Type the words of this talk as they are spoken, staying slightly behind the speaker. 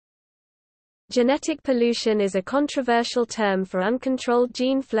Genetic pollution is a controversial term for uncontrolled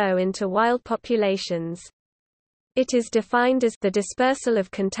gene flow into wild populations. It is defined as the dispersal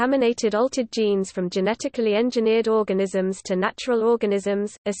of contaminated altered genes from genetically engineered organisms to natural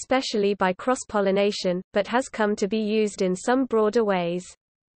organisms, especially by cross-pollination, but has come to be used in some broader ways.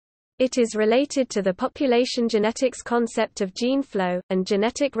 It is related to the population genetics concept of gene flow, and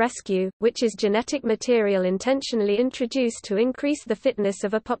genetic rescue, which is genetic material intentionally introduced to increase the fitness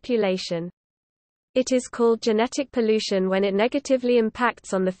of a population. It is called genetic pollution when it negatively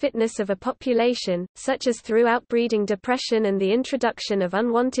impacts on the fitness of a population, such as through outbreeding depression and the introduction of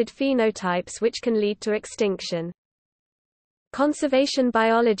unwanted phenotypes which can lead to extinction. Conservation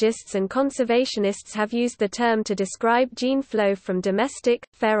biologists and conservationists have used the term to describe gene flow from domestic,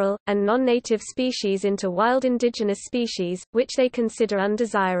 feral, and non-native species into wild indigenous species, which they consider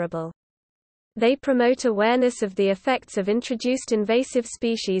undesirable. They promote awareness of the effects of introduced invasive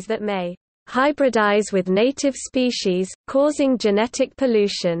species that may hybridize with native species, causing genetic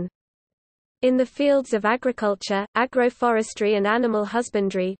pollution. In the fields of agriculture, agroforestry and animal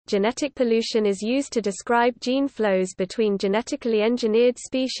husbandry, genetic pollution is used to describe gene flows between genetically engineered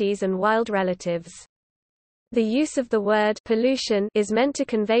species and wild relatives. The use of the word pollution is meant to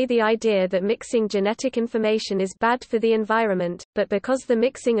convey the idea that mixing genetic information is bad for the environment, but because the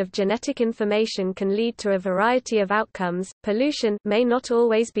mixing of genetic information can lead to a variety of outcomes, pollution may not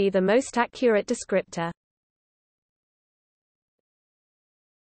always be the most accurate descriptor.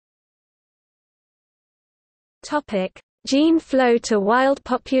 Topic: Gene flow to wild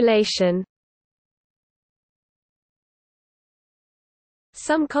population.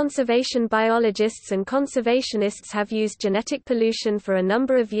 Some conservation biologists and conservationists have used genetic pollution for a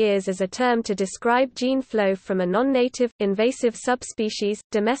number of years as a term to describe gene flow from a non-native, invasive subspecies,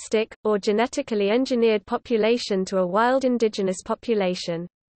 domestic, or genetically engineered population to a wild indigenous population.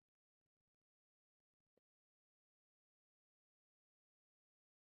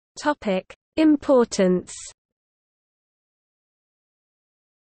 Importance.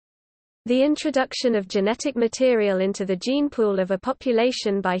 The introduction of genetic material into the gene pool of a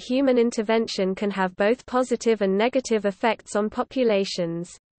population by human intervention can have both positive and negative effects on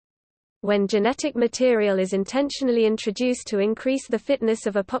populations. When genetic material is intentionally introduced to increase the fitness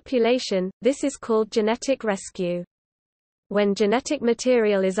of a population, this is called genetic rescue. When genetic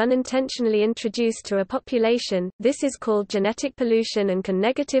material is unintentionally introduced to a population, this is called genetic pollution and can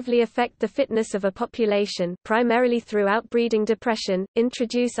negatively affect the fitness of a population, primarily through outbreeding depression,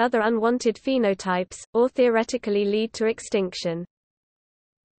 introduce other unwanted phenotypes, or theoretically lead to extinction.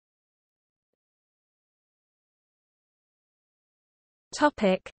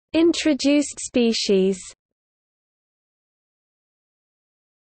 Topic: Introduced species.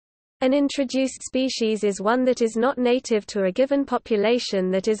 An introduced species is one that is not native to a given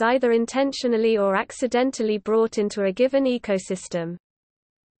population that is either intentionally or accidentally brought into a given ecosystem.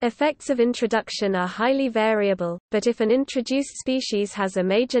 Effects of introduction are highly variable, but if an introduced species has a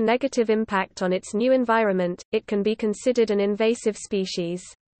major negative impact on its new environment, it can be considered an invasive species.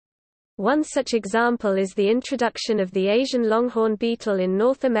 One such example is the introduction of the Asian longhorn beetle in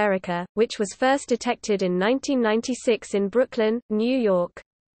North America, which was first detected in 1996 in Brooklyn, New York.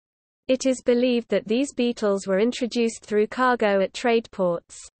 It is believed that these beetles were introduced through cargo at trade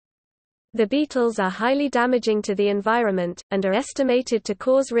ports. The beetles are highly damaging to the environment, and are estimated to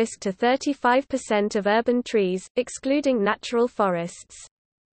cause risk to 35% of urban trees, excluding natural forests.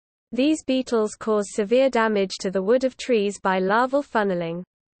 These beetles cause severe damage to the wood of trees by larval funneling.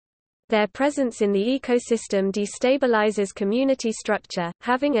 Their presence in the ecosystem destabilizes community structure,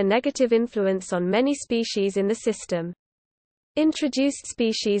 having a negative influence on many species in the system. Introduced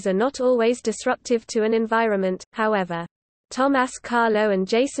species are not always disruptive to an environment, however. Thomas Carlo and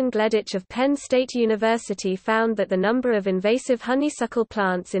Jason Gleditch of Penn State University found that the number of invasive honeysuckle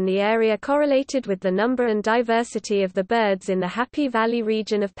plants in the area correlated with the number and diversity of the birds in the Happy Valley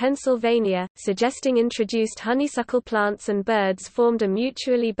region of Pennsylvania, suggesting introduced honeysuckle plants and birds formed a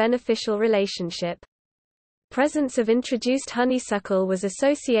mutually beneficial relationship. Presence of introduced honeysuckle was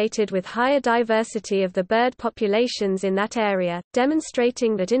associated with higher diversity of the bird populations in that area,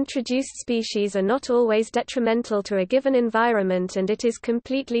 demonstrating that introduced species are not always detrimental to a given environment and it is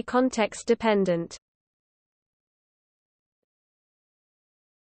completely context-dependent.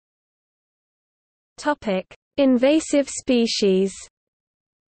 Invasive species.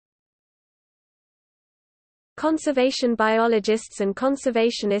 Conservation biologists and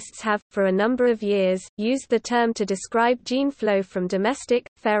conservationists have, for a number of years, used the term to describe gene flow from domestic,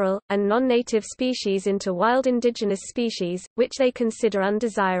 feral, and non-native species into wild indigenous species, which they consider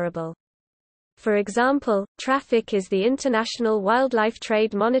undesirable. For example, TRAFFIC is the international wildlife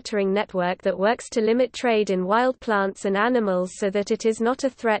trade monitoring network that works to limit trade in wild plants and animals so that it is not a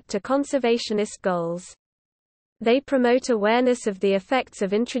threat to conservationist goals. They promote awareness of the effects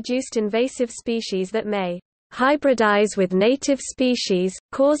of introduced invasive species that may hybridize with native species,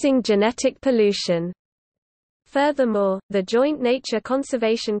 causing genetic pollution. Furthermore, the Joint Nature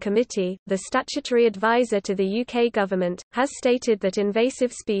Conservation Committee, the statutory advisor to the UK government, has stated that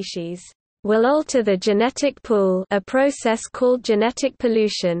invasive species will alter the genetic pool, a process called genetic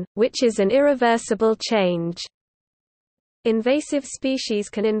pollution, which is an irreversible change. Invasive species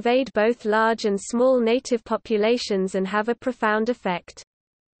can invade both large and small native populations and have a profound effect.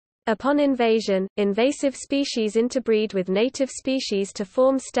 Upon invasion, invasive species interbreed with native species to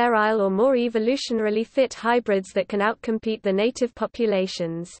form sterile or more evolutionarily fit hybrids that can outcompete the native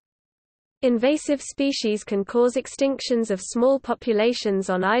populations. Invasive species can cause extinctions of small populations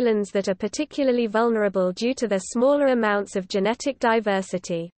on islands that are particularly vulnerable due to their smaller amounts of genetic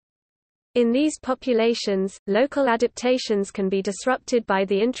diversity. In these populations, local adaptations can be disrupted by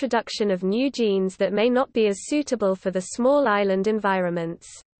the introduction of new genes that may not be as suitable for the small island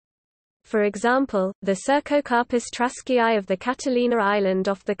environments. For example, the Cercocarpus trascii of the Catalina Island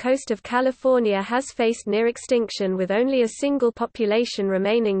off the coast of California has faced near extinction with only a single population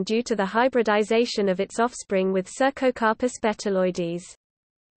remaining due to the hybridization of its offspring with Cercocarpus betyloides.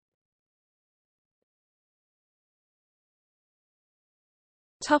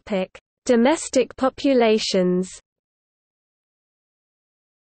 Domestic populations.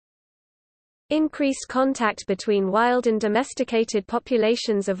 Increased contact between wild and domesticated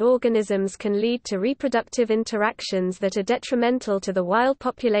populations of organisms can lead to reproductive interactions that are detrimental to the wild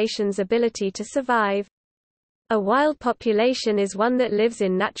population's ability to survive. A wild population is one that lives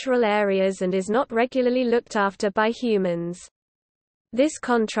in natural areas and is not regularly looked after by humans. This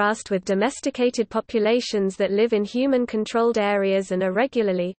contrasts with domesticated populations that live in human-controlled areas and are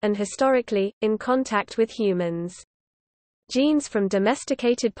regularly, and historically, in contact with humans. Genes from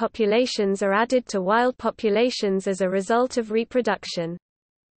domesticated populations are added to wild populations as a result of reproduction.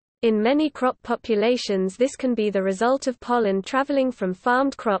 In many crop populations, this can be the result of pollen traveling from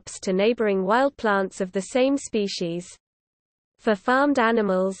farmed crops to neighboring wild plants of the same species. For farmed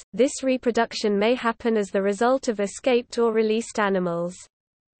animals, this reproduction may happen as the result of escaped or released animals.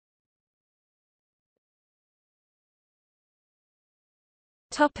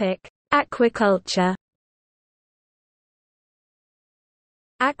 Aquaculture.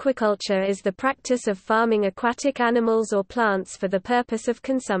 Aquaculture is the practice of farming aquatic animals or plants for the purpose of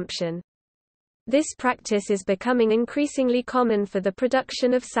consumption. This practice is becoming increasingly common for the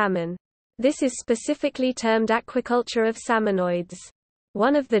production of salmon. This is specifically termed aquaculture of salmonoids.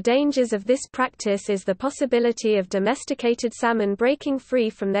 One of the dangers of this practice is the possibility of domesticated salmon breaking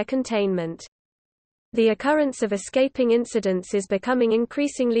free from their containment. The occurrence of escaping incidents is becoming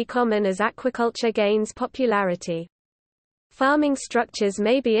increasingly common as aquaculture gains popularity. Farming structures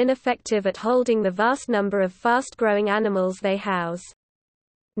may be ineffective at holding the vast number of fast-growing animals they house.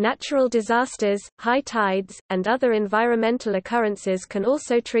 Natural disasters, high tides, and other environmental occurrences can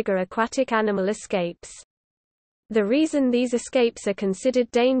also trigger aquatic animal escapes. The reason these escapes are considered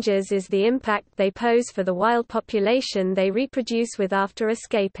dangers is the impact they pose for the wild population they reproduce with after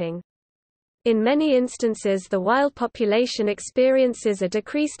escaping. In many instances, the wild population experiences a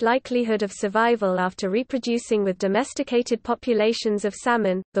decreased likelihood of survival after reproducing with domesticated populations of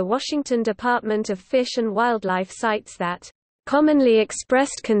salmon. The Washington Department of Fish and Wildlife cites that commonly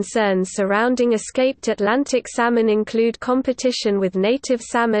expressed concerns surrounding escaped Atlantic salmon include competition with native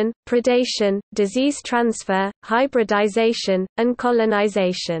salmon, predation, disease transfer, hybridization, and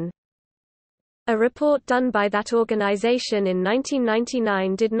colonization. A report done by that organization in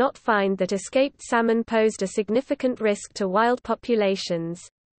 1999 did not find that escaped salmon posed a significant risk to wild populations.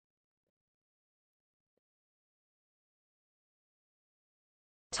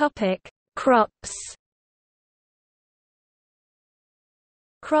 Crops.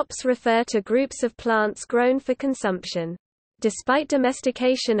 Crops refer to groups of plants grown for consumption. Despite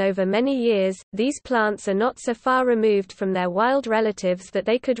domestication over many years, these plants are not so far removed from their wild relatives that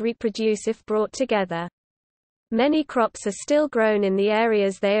they could reproduce if brought together. Many crops are still grown in the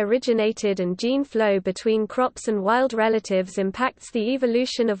areas they originated, and gene flow between crops and wild relatives impacts the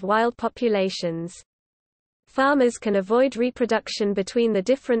evolution of wild populations. Farmers can avoid reproduction between the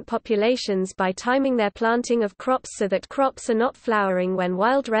different populations by timing their planting of crops so that crops are not flowering when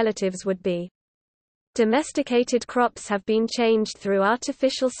wild relatives would be. Domesticated crops have been changed through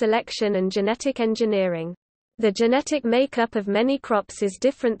artificial selection and genetic engineering. The genetic makeup of many crops is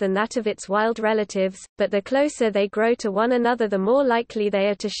different than that of its wild relatives, but the closer they grow to one another the more likely they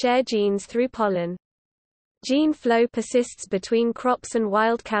are to share genes through pollen. Gene flow persists between crops and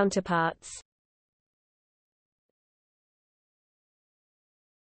wild counterparts.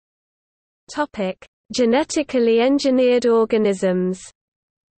 Topic: Genetically engineered organisms.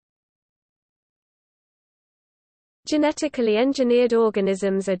 Genetically engineered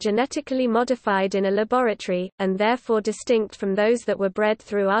organisms are genetically modified in a laboratory, and therefore distinct from those that were bred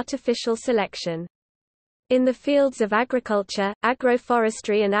through artificial selection. In the fields of agriculture,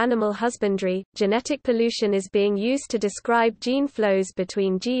 agroforestry and animal husbandry, genetic pollution is being used to describe gene flows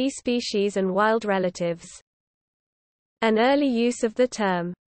between GE species and wild relatives. An early use of the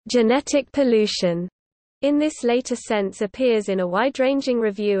term, genetic pollution, in this later sense appears in a wide-ranging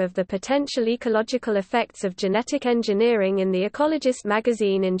review of the potential ecological effects of genetic engineering in The Ecologist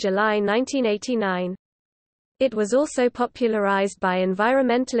magazine in July 1989. It was also popularized by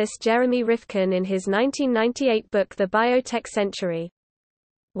environmentalist Jeremy Rifkin in his 1998 book The Biotech Century.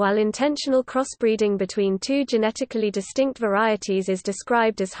 While intentional crossbreeding between two genetically distinct varieties is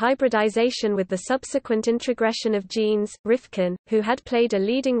described as hybridization with the subsequent introgression of genes, Rifkin, who had played a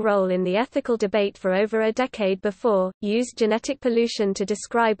leading role in the ethical debate for over a decade before, used genetic pollution to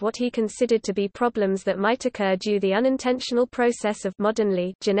describe what he considered to be problems that might occur due to the unintentional process of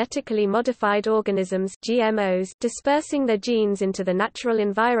modernly genetically modified organisms (GMOs) dispersing their genes into the natural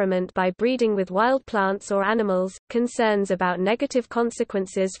environment by breeding with wild plants or animals. Concerns about negative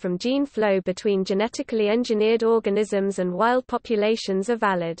consequences from gene flow between genetically engineered organisms and wild populations are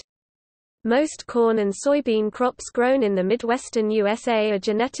valid. Most corn and soybean crops grown in the Midwestern USA are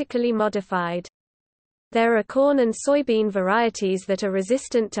genetically modified. There are corn and soybean varieties that are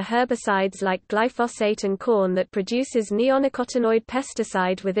resistant to herbicides like glyphosate and corn that produces neonicotinoid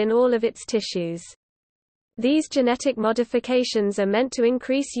pesticide within all of its tissues. These genetic modifications are meant to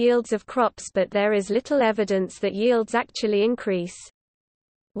increase yields of crops, but there is little evidence that yields actually increase.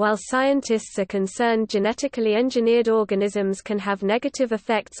 While scientists are concerned genetically engineered organisms can have negative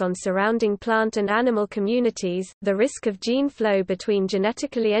effects on surrounding plant and animal communities, the risk of gene flow between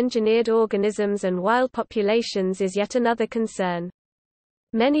genetically engineered organisms and wild populations is yet another concern.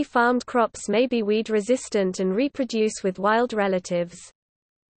 Many farmed crops may be weed-resistant and reproduce with wild relatives.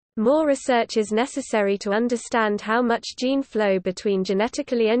 More research is necessary to understand how much gene flow between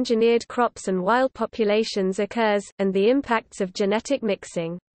genetically engineered crops and wild populations occurs, and the impacts of genetic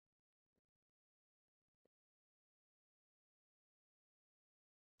mixing.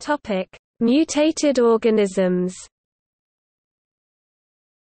 Mutated organisms.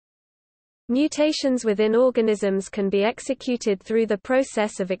 Mutations within organisms can be executed through the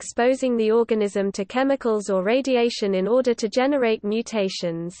process of exposing the organism to chemicals or radiation in order to generate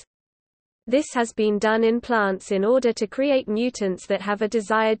mutations. This has been done in plants in order to create mutants that have a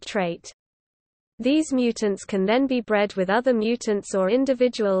desired trait. These mutants can then be bred with other mutants or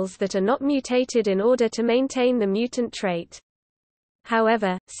individuals that are not mutated in order to maintain the mutant trait.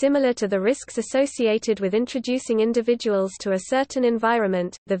 However, similar to the risks associated with introducing individuals to a certain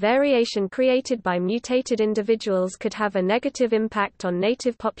environment, the variation created by mutated individuals could have a negative impact on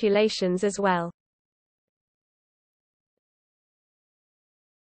native populations as well.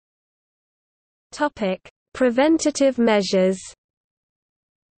 Preventative measures.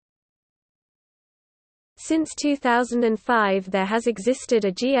 Since 2005 there has existed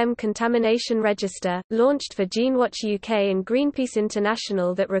a GM contamination register, launched for GeneWatch UK and Greenpeace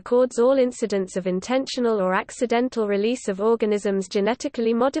International, that records all incidents of intentional or accidental release of organisms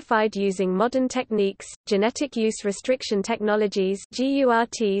genetically modified using modern techniques. Genetic use restriction technologies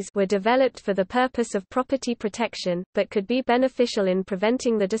 (GURTs) were developed for the purpose of property protection, but could be beneficial in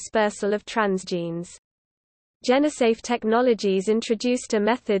preventing the dispersal of transgenes. Genesafe Technologies introduced a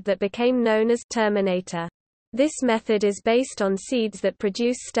method that became known as Terminator. This method is based on seeds that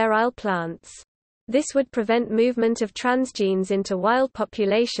produce sterile plants. This would prevent movement of transgenes into wild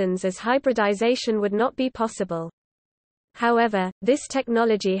populations, as hybridization would not be possible. However, this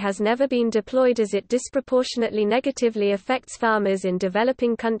technology has never been deployed as it disproportionately negatively affects farmers in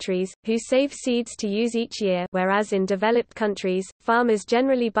developing countries, who save seeds to use each year, whereas in developed countries, farmers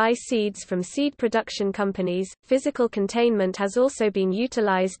generally buy seeds from seed production companies. Physical containment has also been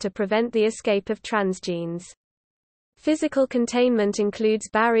utilized to prevent the escape of transgenes. Physical containment includes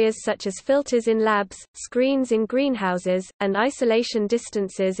barriers such as filters in labs, screens in greenhouses, and isolation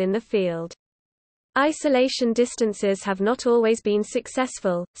distances in the field. Isolation distances have not always been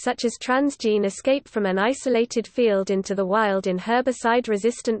successful, such as transgene escape from an isolated field into the wild in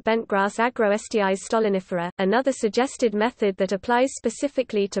herbicide-resistant bentgrass Agroestiis stolonifera. Another suggested method that applies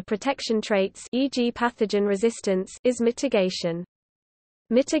specifically to protection traits, e.g. pathogen resistance, is mitigation.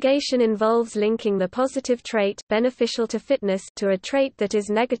 Mitigation involves linking the positive trait, beneficial to fitness, to a trait that is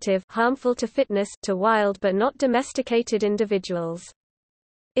negative, harmful to fitness, to wild but not domesticated individuals.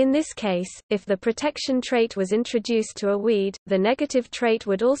 In this case, if the protection trait was introduced to a weed, the negative trait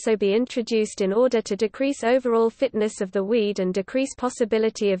would also be introduced in order to decrease overall fitness of the weed and decrease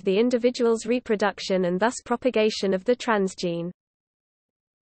possibility of the individual's reproduction and thus propagation of the transgene.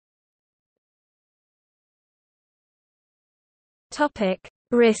 Topic: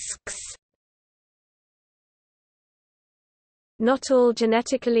 Risks. Not all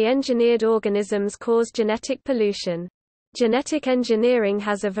genetically engineered organisms cause genetic pollution. Genetic engineering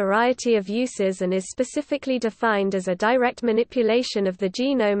has a variety of uses and is specifically defined as a direct manipulation of the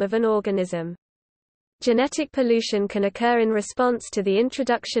genome of an organism. Genetic pollution can occur in response to the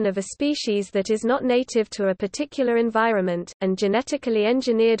introduction of a species that is not native to a particular environment, and genetically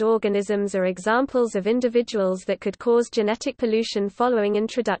engineered organisms are examples of individuals that could cause genetic pollution following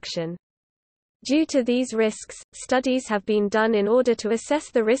introduction. Due to these risks, studies have been done in order to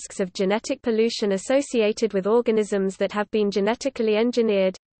assess the risks of genetic pollution associated with organisms that have been genetically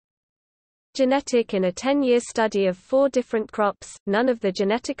engineered. Genetic. In a 10-year study of 4 different crops, none of the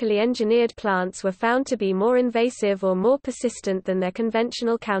genetically engineered plants were found to be more invasive or more persistent than their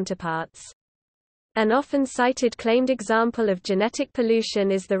conventional counterparts. An often cited claimed example of genetic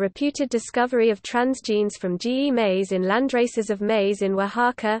pollution is the reputed discovery of transgenes from GE maize in landraces of maize in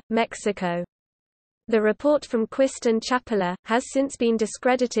Oaxaca, Mexico. The report from Quist and Chapela has since been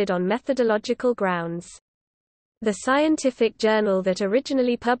discredited on methodological grounds. The scientific journal that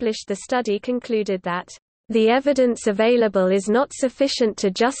originally published the study concluded that the evidence available is not sufficient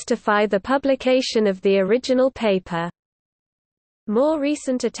to justify the publication of the original paper. More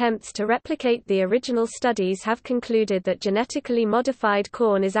recent attempts to replicate the original studies have concluded that genetically modified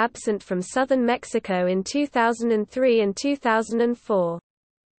corn is absent from southern Mexico in 2003 and 2004.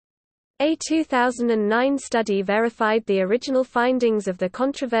 A 2009 study verified the original findings of the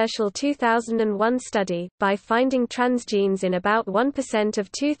controversial 2001 study, by finding transgenes in about 1%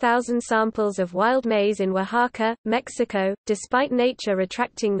 of 2,000 samples of wild maize in Oaxaca, Mexico, despite Nature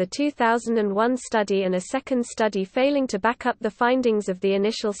retracting the 2001 study and a second study failing to back up the findings of the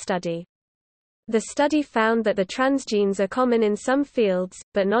initial study. The study found that the transgenes are common in some fields,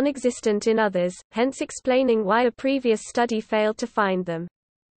 but non-existent in others, hence explaining why a previous study failed to find them.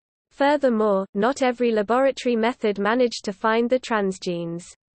 Furthermore, not every laboratory method managed to find the transgenes.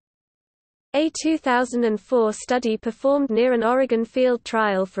 A 2004 study performed near an Oregon field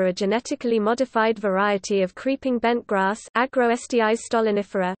trial for a genetically modified variety of creeping bentgrass Agroestiis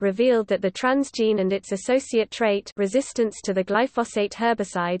stolonifera revealed that the transgene and its associate trait resistance to the glyphosate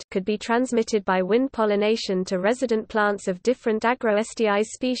herbicide could be transmitted by wind pollination to resident plants of different Agroestiis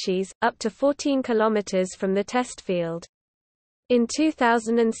species, up to 14 kilometers from the test field. In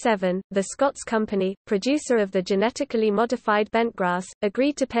 2007, the Scott's Company, producer of the genetically modified bentgrass,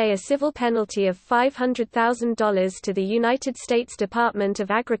 agreed to pay a civil penalty of $500,000 to the United States Department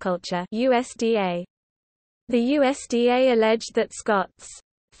of Agriculture (USDA). The USDA alleged that Scott's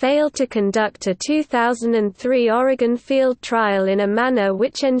failed to conduct a 2003 Oregon field trial in a manner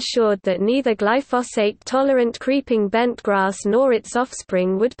which ensured that neither glyphosate-tolerant creeping bentgrass nor its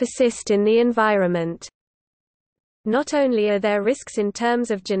offspring would persist in the environment. Not only are there risks in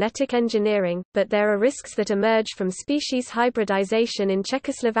terms of genetic engineering, but there are risks that emerge from species hybridization in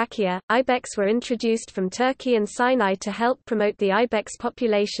Czechoslovakia. Ibex were introduced from Turkey and Sinai to help promote the ibex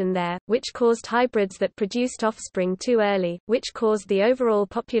population there, which caused hybrids that produced offspring too early, which caused the overall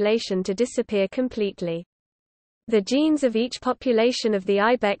population to disappear completely. The genes of each population of the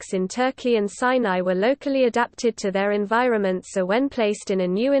ibex in Turkey and Sinai were locally adapted to their environment, so when placed in a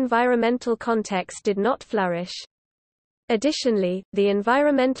new environmental context did not flourish. Additionally, the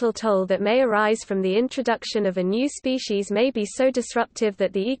environmental toll that may arise from the introduction of a new species may be so disruptive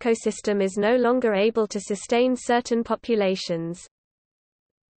that the ecosystem is no longer able to sustain certain populations.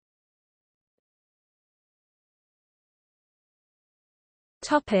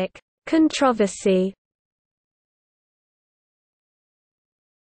 Topic: Controversy.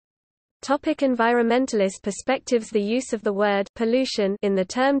 Environmentalist perspectives. The use of the word pollution in the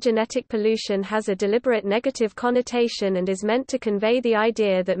term genetic pollution has a deliberate negative connotation and is meant to convey the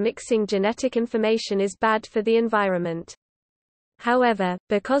idea that mixing genetic information is bad for the environment. However,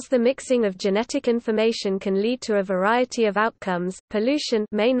 because the mixing of genetic information can lead to a variety of outcomes, pollution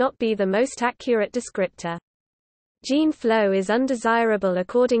may not be the most accurate descriptor. Gene flow is undesirable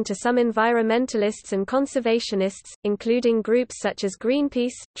according to some environmentalists and conservationists, including groups such as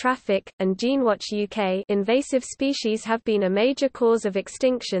Greenpeace, Traffic, and GeneWatch UK. Invasive species have been a major cause of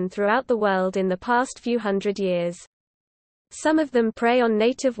extinction throughout the world in the past few hundred years. Some of them prey on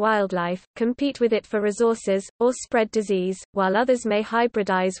native wildlife, compete with it for resources, or spread disease, while others may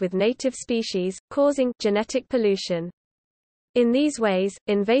hybridize with native species, causing genetic pollution. In these ways,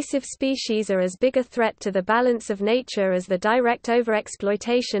 invasive species are as big a threat to the balance of nature as the direct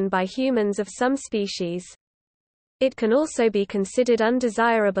overexploitation by humans of some species. It can also be considered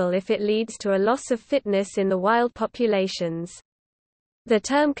undesirable if it leads to a loss of fitness in the wild populations. The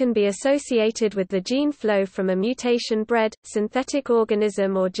term can be associated with the gene flow from a mutation-bred, synthetic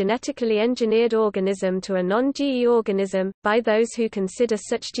organism or genetically engineered organism to a non-GE organism, by those who consider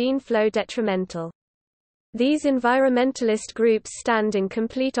such gene flow detrimental. These environmentalist groups stand in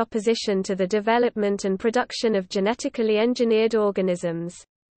complete opposition to the development and production of genetically engineered organisms.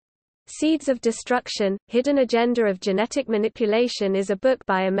 Seeds of Destruction, Hidden Agenda of Genetic Manipulation is a book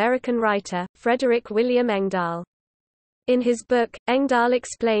by American writer, Frederick William Engdahl. In his book, Engdahl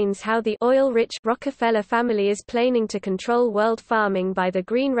explains how the oil-rich Rockefeller family is planning to control world farming by the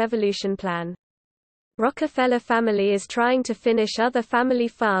Green Revolution plan. Rockefeller family is trying to finish other family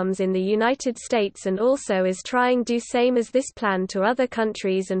farms in the United States and also is trying do same as this plan to other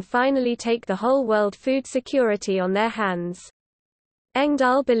countries and finally take the whole world food security on their hands.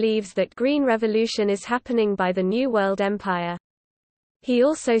 Engdahl believes that Green Revolution is happening by the New World Empire. He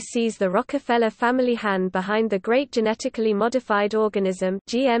also sees the Rockefeller family hand behind the Great Genetically Modified Organism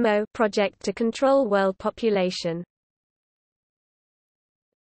 (GMO) project to control world population.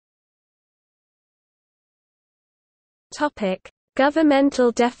 Topic: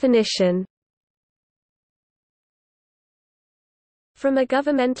 Governmental definition. From a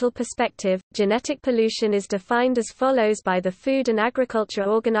governmental perspective, genetic pollution is defined as follows by the Food and Agriculture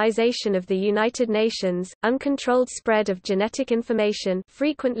Organization of the United Nations: uncontrolled spread of genetic information,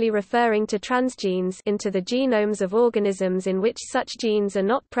 frequently referring to transgenes, into the genomes of organisms in which such genes are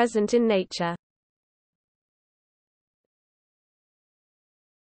not present in nature.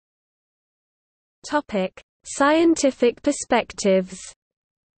 Topic: Scientific perspectives.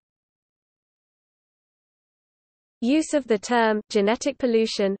 Use of the term genetic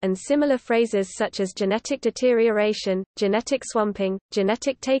pollution and similar phrases such as genetic deterioration, genetic swamping,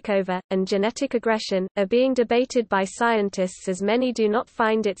 genetic takeover, and genetic aggression are being debated by scientists as many do not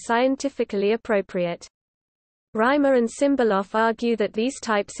find it scientifically appropriate. Reimer and Simbaloff argue that these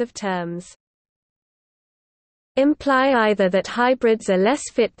types of terms imply either that hybrids are less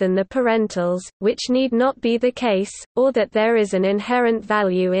fit than the parentals, which need not be the case, or that there is an inherent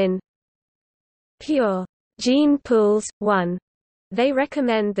value in pure gene pools. 1. They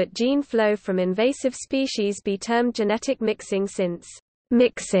recommend that gene flow from invasive species be termed genetic mixing since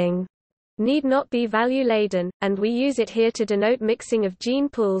mixing need not be value-laden, and we use it here to denote mixing of gene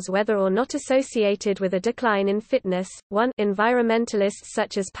pools whether or not associated with a decline in fitness. 1. Environmentalists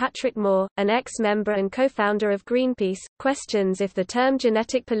such as Patrick Moore, an ex-member and co-founder of Greenpeace, questions if the term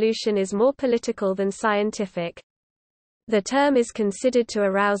genetic pollution is more political than scientific. The term is considered to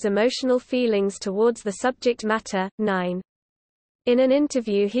arouse emotional feelings towards the subject matter. 9. In an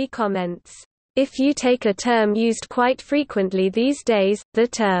interview he comments, "If you take a term used quite frequently these days, the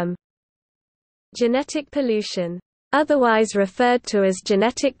term genetic pollution, otherwise referred to as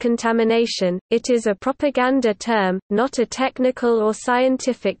genetic contamination, it is a propaganda term, not a technical or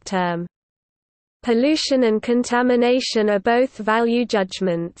scientific term. Pollution and contamination are both value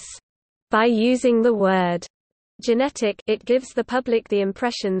judgments. By using the word genetic, it gives the public the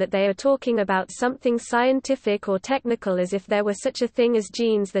impression that they are talking about something scientific or technical as if there were such a thing as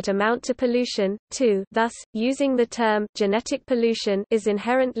genes that amount to pollution. 2. Thus, using the term genetic pollution is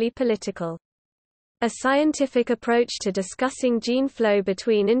inherently political. A scientific approach to discussing gene flow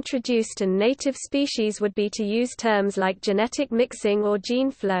between introduced and native species would be to use terms like genetic mixing or gene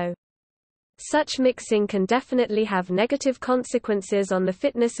flow. Such mixing can definitely have negative consequences on the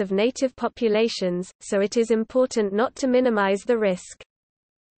fitness of native populations, so it is important not to minimize the risk.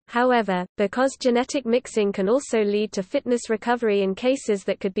 However, because genetic mixing can also lead to fitness recovery in cases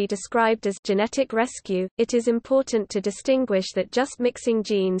that could be described as genetic rescue, it is important to distinguish that just mixing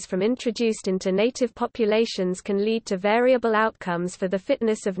genes from introduced into native populations can lead to variable outcomes for the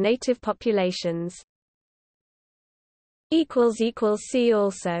fitness of native populations. See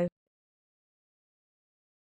also